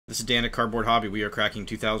This is Dan at Cardboard Hobby. We are cracking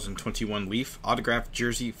 2021 Leaf Autographed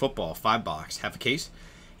Jersey Football 5-box. Half a case.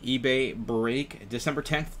 eBay break December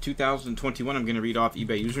 10th, 2021. I'm going to read off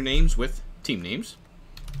eBay usernames with team names.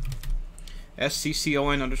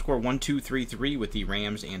 SCCON_1233 with the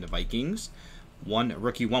Rams and the Vikings.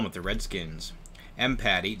 Rookie 1 with the Redskins.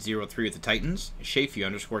 MPAD803 with the Titans.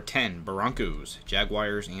 Shafee_10 Broncos,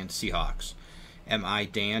 Jaguars, and Seahawks.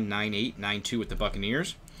 MIDan9892 with the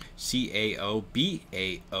Buccaneers.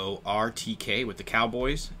 CAOBAORTK with the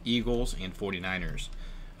Cowboys, Eagles, and 49ers.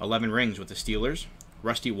 11 Rings with the Steelers.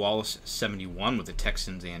 Rusty Wallace 71 with the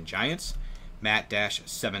Texans and Giants.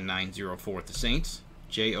 Matt-7904 with the Saints.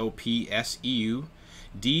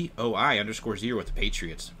 JOPSEUDOI_0 with the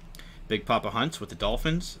Patriots. Big Papa Hunts with the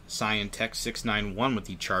Dolphins. Cyan-Tech691 with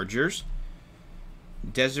the Chargers.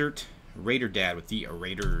 Desert Raider Dad with the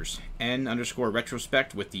Raiders.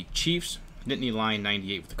 N_Retrospect with the Chiefs. Nittany Lion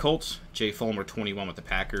 98 with the Colts. J Fulmer 21 with the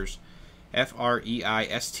Packers.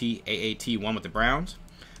 FREISTAAT1 with the Browns.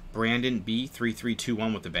 Brandon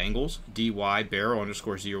B3321 with the Bengals. DY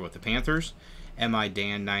Barrow_0 with the Panthers. MI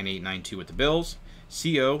Dan 9892 with the Bills.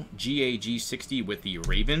 CO GAG60 with the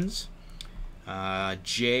Ravens.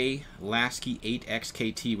 J Lasky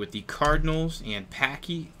 8XKT with the Cardinals. And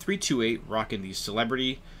Packy 328 rocking the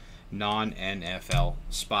celebrity non-NFL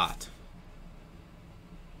spot.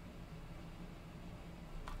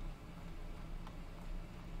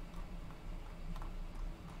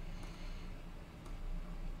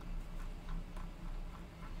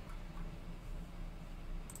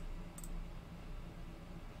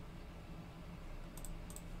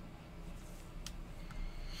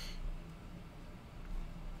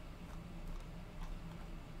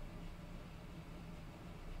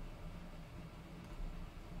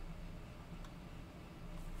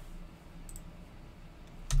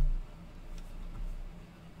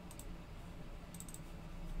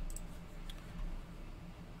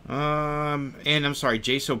 And I'm sorry,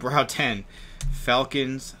 Jaso Brow 10.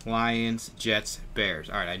 Falcons, Lions, Jets, Bears.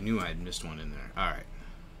 Alright, I knew I had missed one in there. Alright.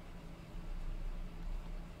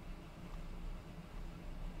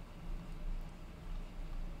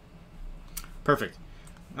 Perfect.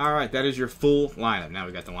 Alright, that is your full lineup. Now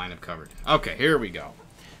we got the lineup covered. Okay, here we go.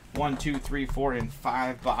 1, 2, 3, 4, and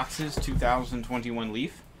 5 boxes. 2021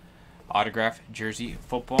 Leaf. Autograph Jersey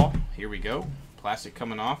Football. Here we go. Plastic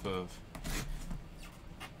coming off of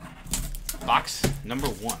box number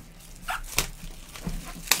 1.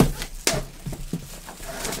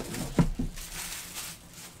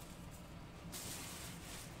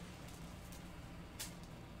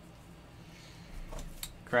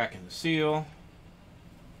 Cracking the seal.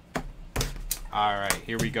 Alright,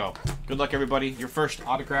 here we go. Good luck, everybody. Your first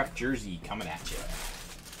autographed jersey coming at you.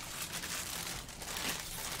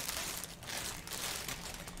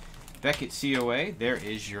 Beckett COA, there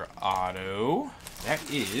is your auto. That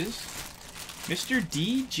is Mr.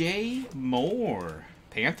 DJ Moore.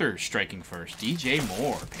 Panthers striking first. DJ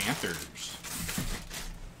Moore, Panthers.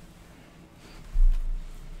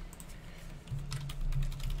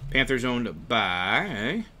 Panthers owned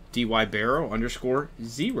by DY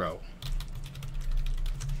Barrow_0.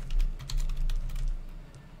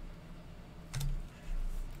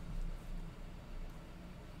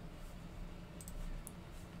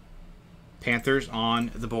 Panthers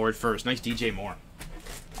on the board first. Nice DJ Moore.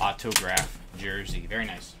 Autograph jersey. Very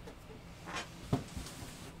nice.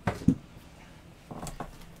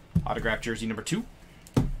 Autograph jersey number 2.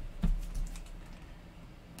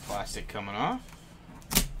 Plastic coming off.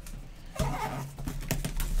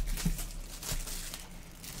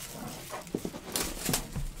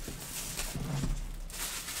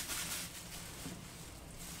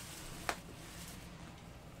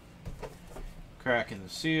 Cracking the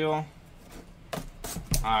seal.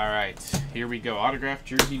 Alright, here we go. Autograph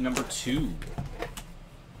jersey number 2.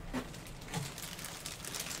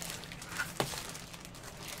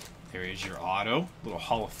 There is your auto. Little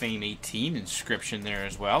Hall of Fame 18 inscription there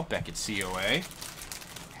as well. Beckett COA.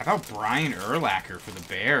 How about Brian Urlacher for the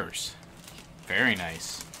Bears? Very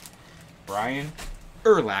nice. Brian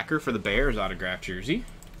Urlacher for the Bears autograph jersey.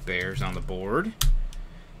 Bears on the board.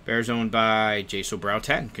 Bears owned by Jaso Brow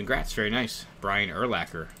 10. Congrats, very nice. Brian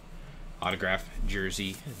Urlacher. Autograph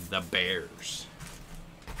jersey, the Bears.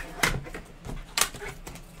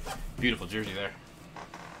 Beautiful jersey there.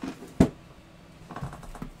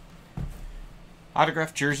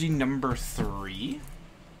 Autograph jersey number 3.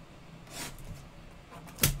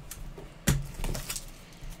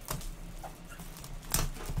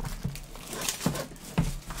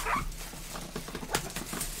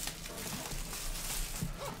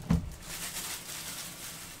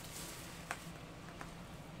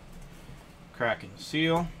 Cracking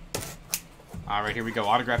seal. All right, here we go.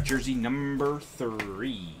 Autograph jersey number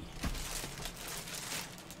 3.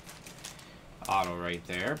 Auto right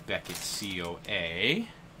there. Beckett COA.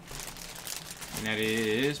 And that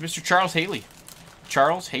is Mr. Charles Haley.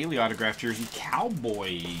 Charles Haley autograph jersey.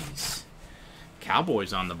 Cowboys.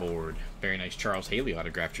 Cowboys on the board. Very nice Charles Haley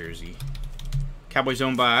autograph jersey. Cowboys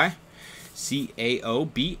owned by CAOBAORTK.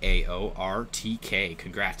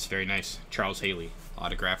 Congrats. Very nice. Charles Haley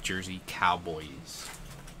autograph jersey. Cowboys.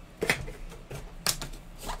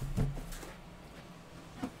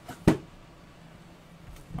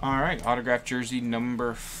 All right. Autograph jersey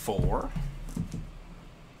number 4.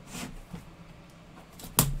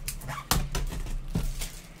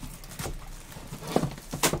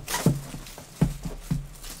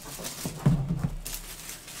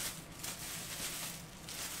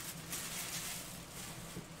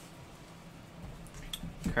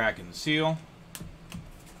 Cracking the seal.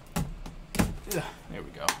 There we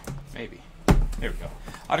go. Maybe. There we go.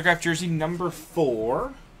 Autograph jersey number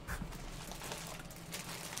 4.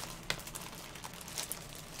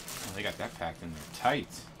 Oh, they got that packed in there tight.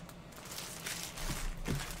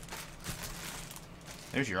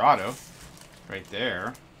 There's your auto. Right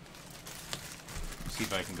there. Let's see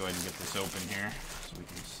if I can go ahead and get this open here so we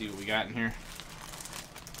can see what we got in here.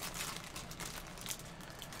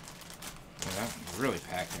 Yeah, that's really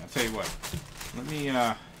packed in. I'll tell you what. Let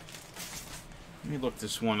me look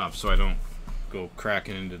this one up so I don't go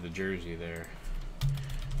cracking into the jersey there.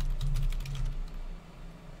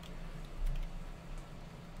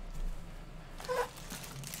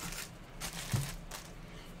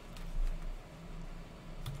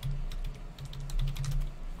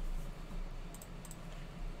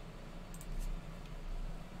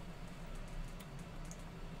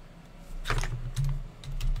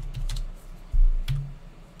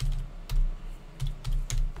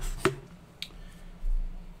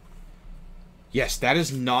 Yes, that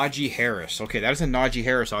is Najee Harris. Okay, that is a Najee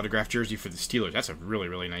Harris autograph jersey for the Steelers. That's a really,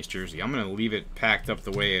 really nice jersey. I'm going to leave it packed up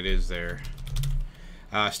the way it is there.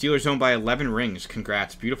 Steelers owned by 11 rings.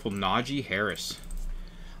 Congrats. Beautiful Najee Harris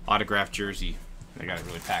autograph jersey. They got it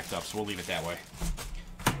really packed up, so we'll leave it that way.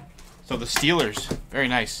 So the Steelers, very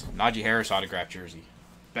nice. Najee Harris autograph jersey.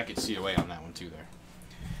 Beckett COA on that one too there.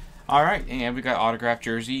 All right, and we got autograph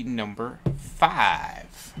jersey number 5.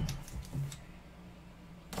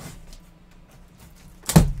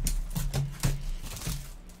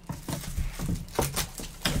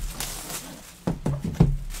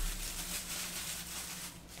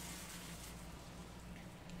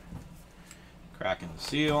 Cracking the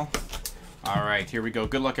seal. All right, here we go.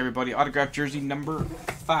 Good luck, everybody. Autograph jersey number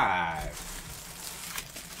 5.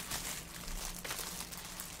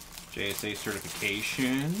 JSA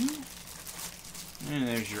certification. And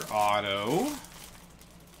there's your auto.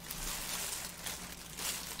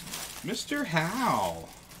 Mr. Howell.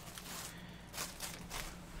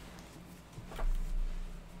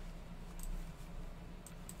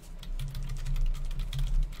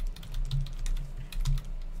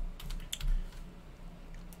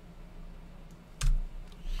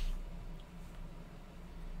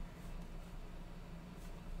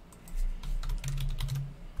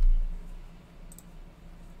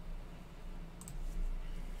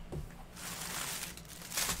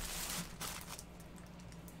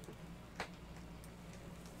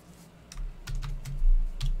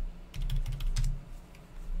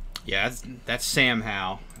 Yeah, that's Sam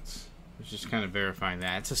Howell. Let's just kind of verifying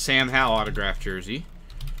that. It's a Sam Howell autograph jersey.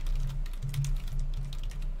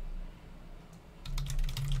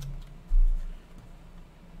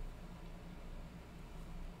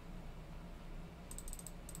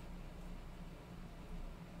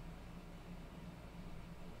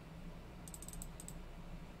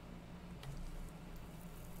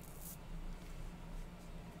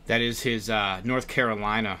 That is his North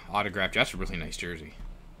Carolina autograph. That's a really nice jersey.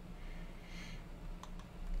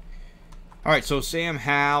 All right, so Sam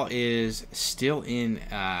Howell is still in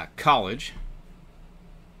college.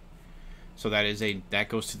 So that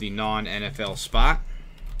goes to the non-NFL spot.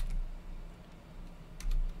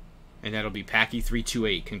 And that'll be Packy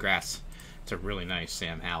 328. Congrats. It's a really nice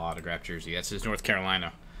Sam Howell autograph jersey. That's his North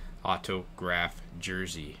Carolina autograph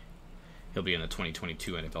jersey. He'll be in the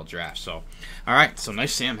 2022 NFL draft. So, all right, so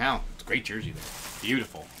nice Sam Howell. It's a great jersey there.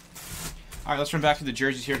 Beautiful. All right, let's run back to the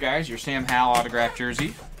jerseys here, guys. Your Sam Howell autograph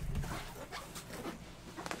jersey.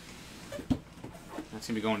 That's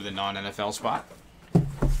going to be going to the non-NFL spot.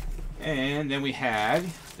 And then we had,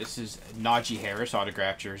 this is Najee Harris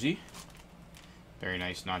autograph jersey. Very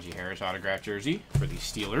nice Najee Harris autograph jersey for the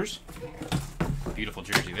Steelers. Beautiful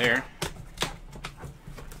jersey there.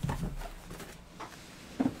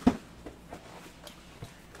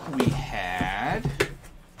 We had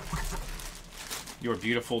your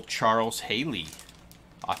beautiful Charles Haley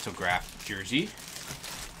autograph jersey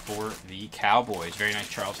for the Cowboys. Very nice,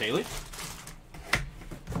 Charles Haley.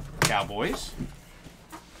 Cowboys.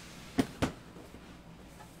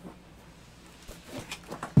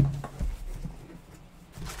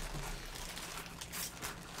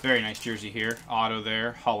 Very nice jersey here. Auto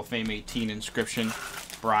there. Hall of Fame 18 inscription.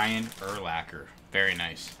 Brian Urlacher. Very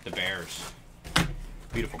nice. The Bears.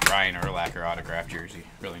 Beautiful Brian Urlacher autograph jersey.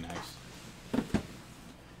 Really nice.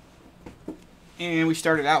 And we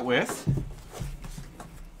started out with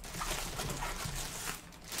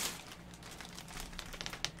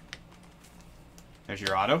there's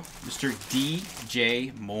your auto. Mr.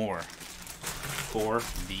 DJ Moore for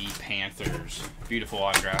the Panthers. Beautiful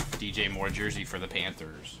autograph. DJ Moore jersey for the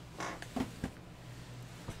Panthers.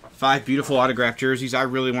 5 beautiful autograph jerseys. I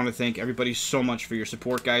really want to thank everybody so much for your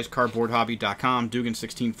support, guys. Cardboardhobby.com,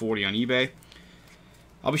 Dugan1640 on eBay.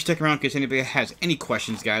 I'll be sticking around in case anybody has any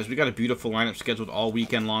questions, guys. We got a beautiful lineup scheduled all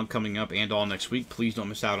weekend long coming up and all next week. Please don't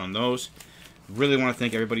miss out on those. Really want to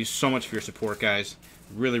thank everybody so much for your support, guys.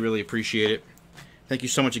 Really, really appreciate it. Thank you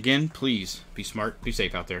so much again. Please be smart, be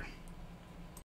safe out there.